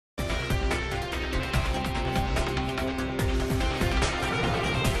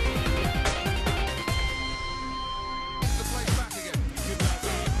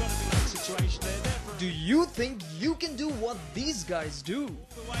think you can do what these guys do?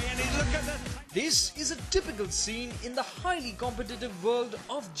 This is a typical scene in the highly competitive world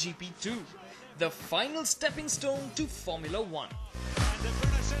of GP2, the final stepping stone to Formula 1.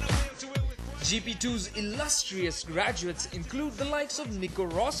 GP2's illustrious graduates include the likes of Nico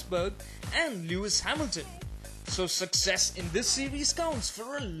Rosberg and Lewis Hamilton, so success in this series counts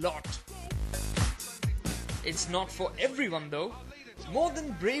for a lot. It's not for everyone though. More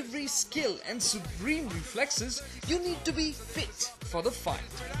than bravery, skill and supreme reflexes, you need to be fit for the fight.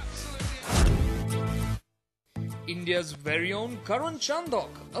 India's very own Karun Chandhok,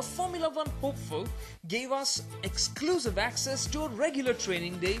 a Formula 1 hopeful, gave us exclusive access to a regular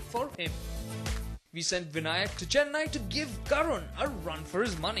training day for him. We sent Vinayak to Chennai to give Karun a run for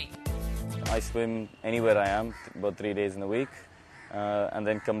his money. I swim anywhere I am, about 3 days in a week, and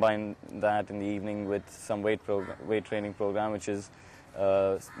then combine that in the evening with some weight training program, which is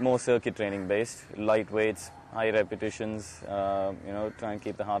more circuit training based, light weights, high repetitions, try and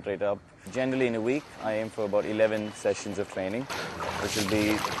keep the heart rate up. Generally in a week, I aim for about 11 sessions of training, which will be,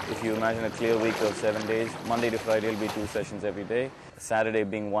 if you imagine a clear week of 7 days, Monday to Friday will be 2 sessions every day, Saturday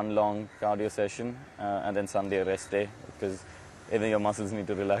being one long cardio session, and then Sunday a rest day, because even your muscles need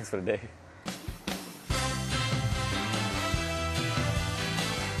to relax for a day.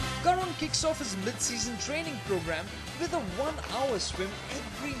 Karun kicks off his mid-season training program with a 1-hour swim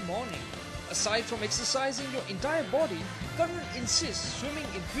every morning. Aside from exercising your entire body, Karun insists swimming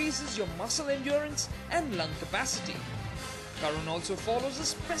increases your muscle endurance and lung capacity. Karun also follows a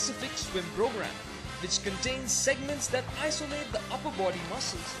specific swim program, which contains segments that isolate the upper body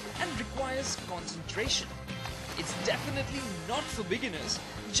muscles and requires concentration. It's definitely not for beginners,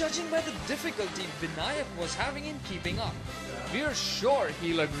 judging by the difficulty Vinayak was having in keeping up. We're sure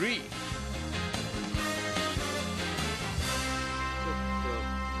he'll agree.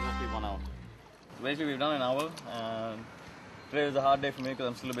 Roughly 1 hour. So basically we've done an hour. Today was a hard day for me because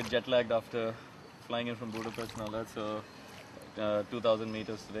I'm still a bit jet lagged after flying in from Budapest and all that. So 2,000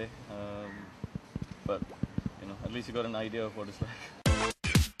 meters today. But at least you got an idea of what it's like.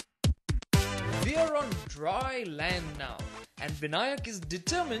 We are on dry land now, and Vinayak is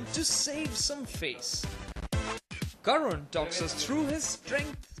determined to save some face. Karun talks us through his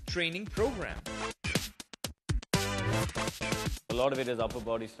strength training program. A lot of it is upper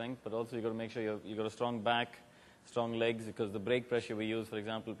body strength, but also you got to make sure you got a strong back, strong legs, because the brake pressure we use, for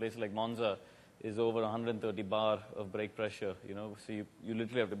example, places like Monza is over 130 bar of brake pressure. So you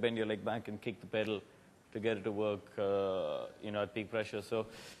literally have to bend your leg back and kick the pedal to get it to work, at peak pressure. So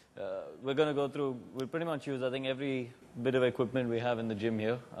we're going to go through, we'll pretty much use, I think, every bit of equipment we have in the gym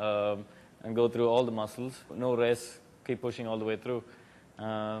here and go through all the muscles. No rest, keep pushing all the way through.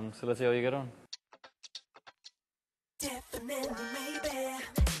 So let's see how you get on.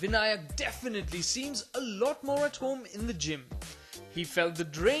 Vinayak definitely seems a lot more at home in the gym. He felt the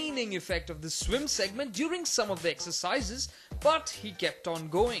draining effect of the swim segment during some of the exercises, but he kept on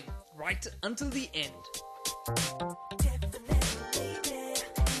going right until the end.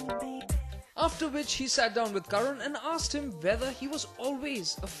 After which he sat down with Karun and asked him whether he was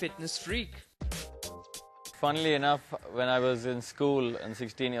always a fitness freak. Funnily enough, when I was in school and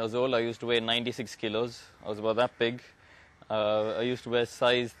 16 years old, I used to weigh 96 kilos. I was about that big. I used to wear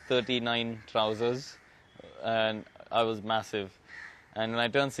size 39 trousers and I was massive. And when I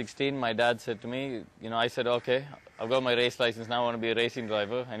turned 16, my dad said to me, I said, okay, I've got my race license now, I want to be a racing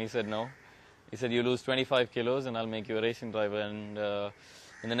driver. And he said, no. He said, you lose 25 kilos and I'll make you a racing driver. And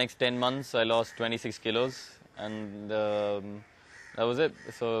in the next 10 months, I lost 26 kilos. And that was it.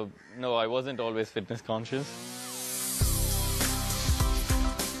 So, no, I wasn't always fitness conscious.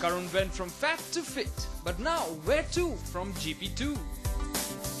 Karun went from fat to fit. But now, where to from GP2?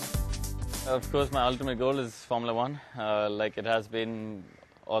 Of course, my ultimate goal is Formula 1, like it has been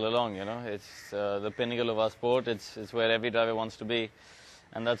all along, It's the pinnacle of our sport. It's where every driver wants to be.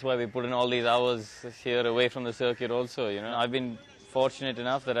 And that's why we put in all these hours here away from the circuit also, I've been fortunate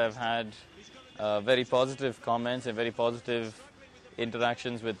enough that I've had very positive comments and very positive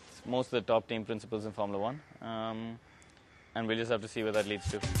interactions with most of the top team principals in Formula 1. And we'll just have to see where that leads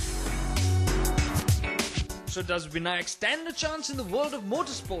to. So does Vinayak stand a chance in the world of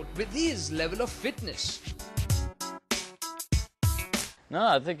motorsport with his level of fitness? No,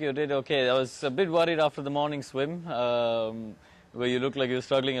 I think you did okay. I was a bit worried after the morning swim, where you looked like you were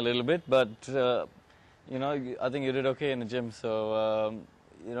struggling a little bit, but I think you did okay in the gym. So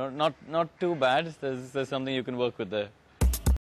not too bad. There's something you can work with there.